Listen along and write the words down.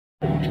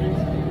I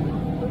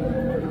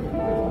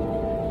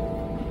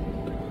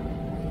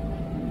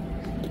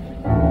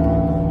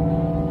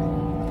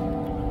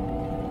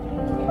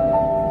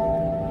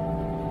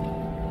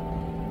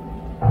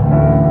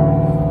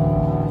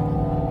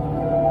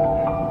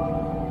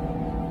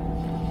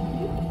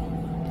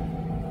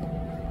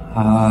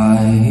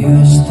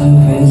used to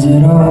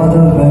visit all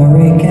the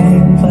very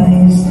gay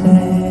places,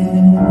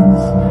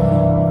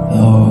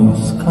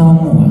 those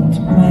come what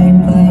may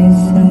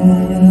places,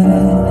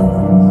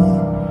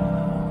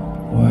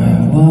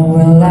 where one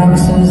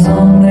relaxes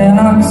on the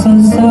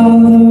axis of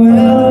the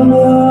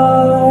railway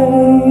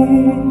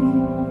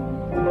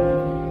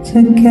to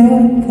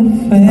get the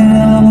feel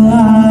of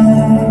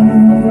life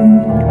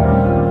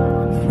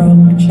from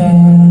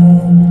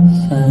jazz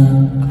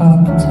and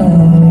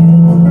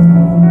cocktails.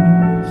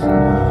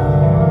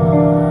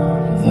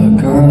 The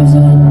girls I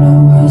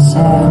know are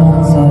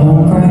silent, set on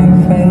grey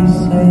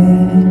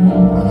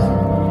faces,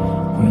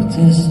 with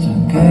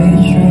distant gay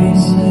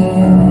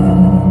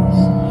traces.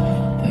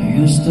 They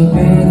used to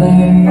be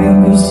there, you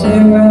could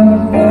see where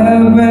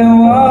they've been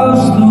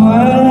washed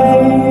away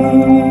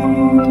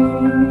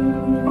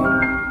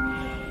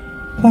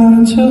by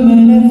too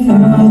many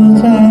through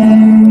the day.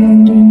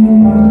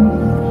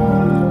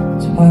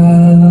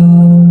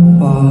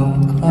 12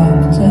 o'clock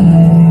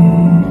day.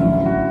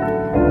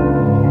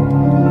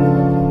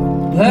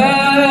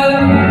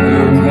 Then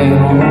you came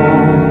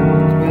home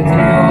with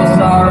your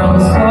siren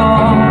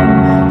song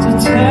to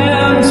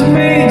tempt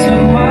me to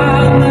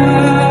madness.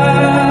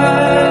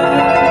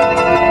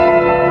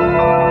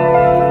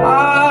 I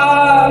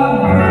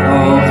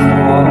rode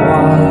for a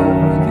while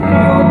with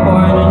your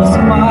poignant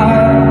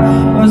smile,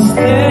 was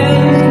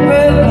tinged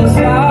with the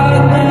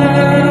sadness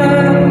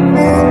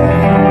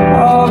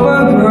of a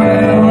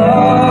great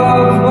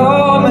love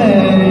for me.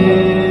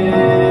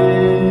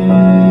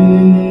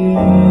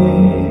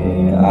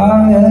 I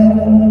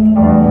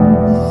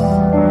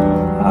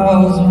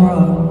was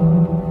wrong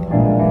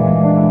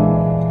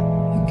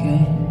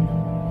again.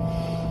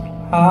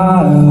 I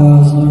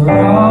was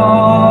wrong.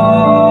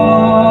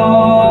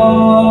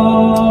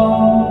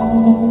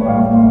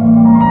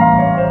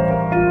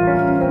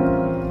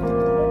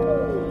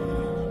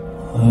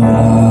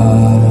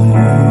 Life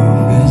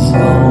is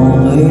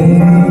only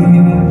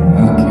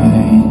a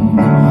game,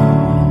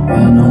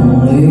 and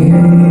only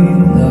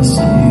this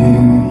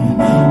year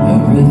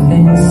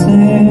everything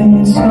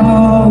seems so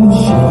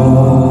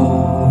sure.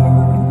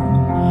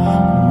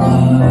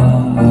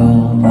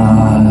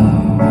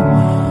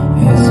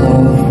 It's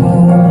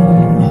soulful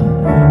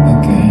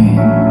again.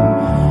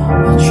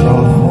 A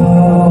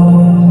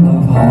trouble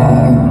of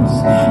hearts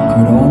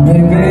could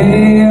only be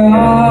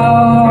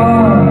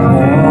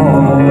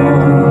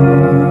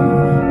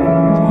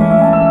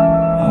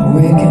a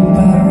wicked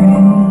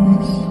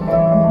Paris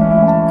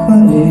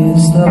could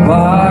ease the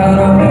bite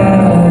of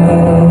it.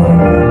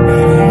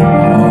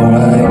 All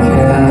I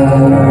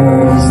care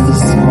is the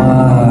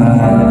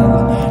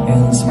smile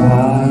in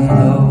spite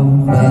of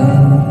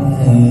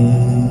it.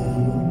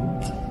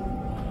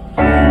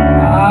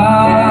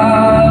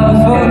 I'll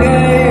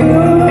forgive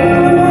you,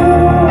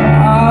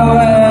 I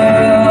will,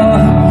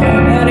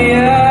 and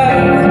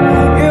yet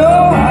you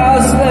are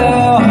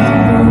still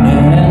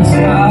burning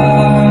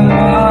inside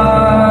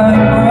my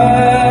brain.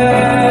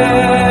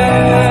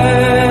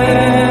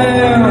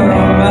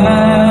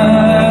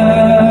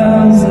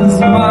 Romance is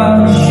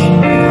much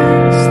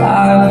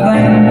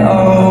stifling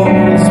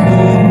those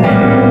who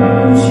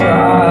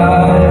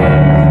try.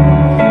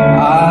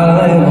 I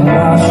live a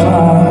lush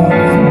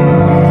life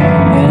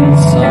in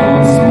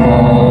some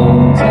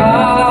small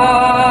time,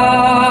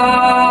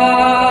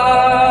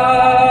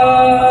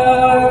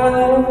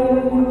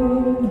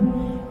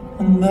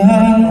 and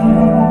then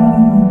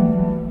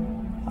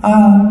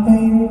I'll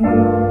be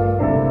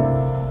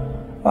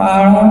where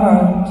I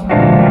went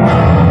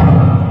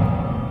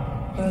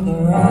with the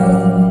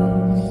rest.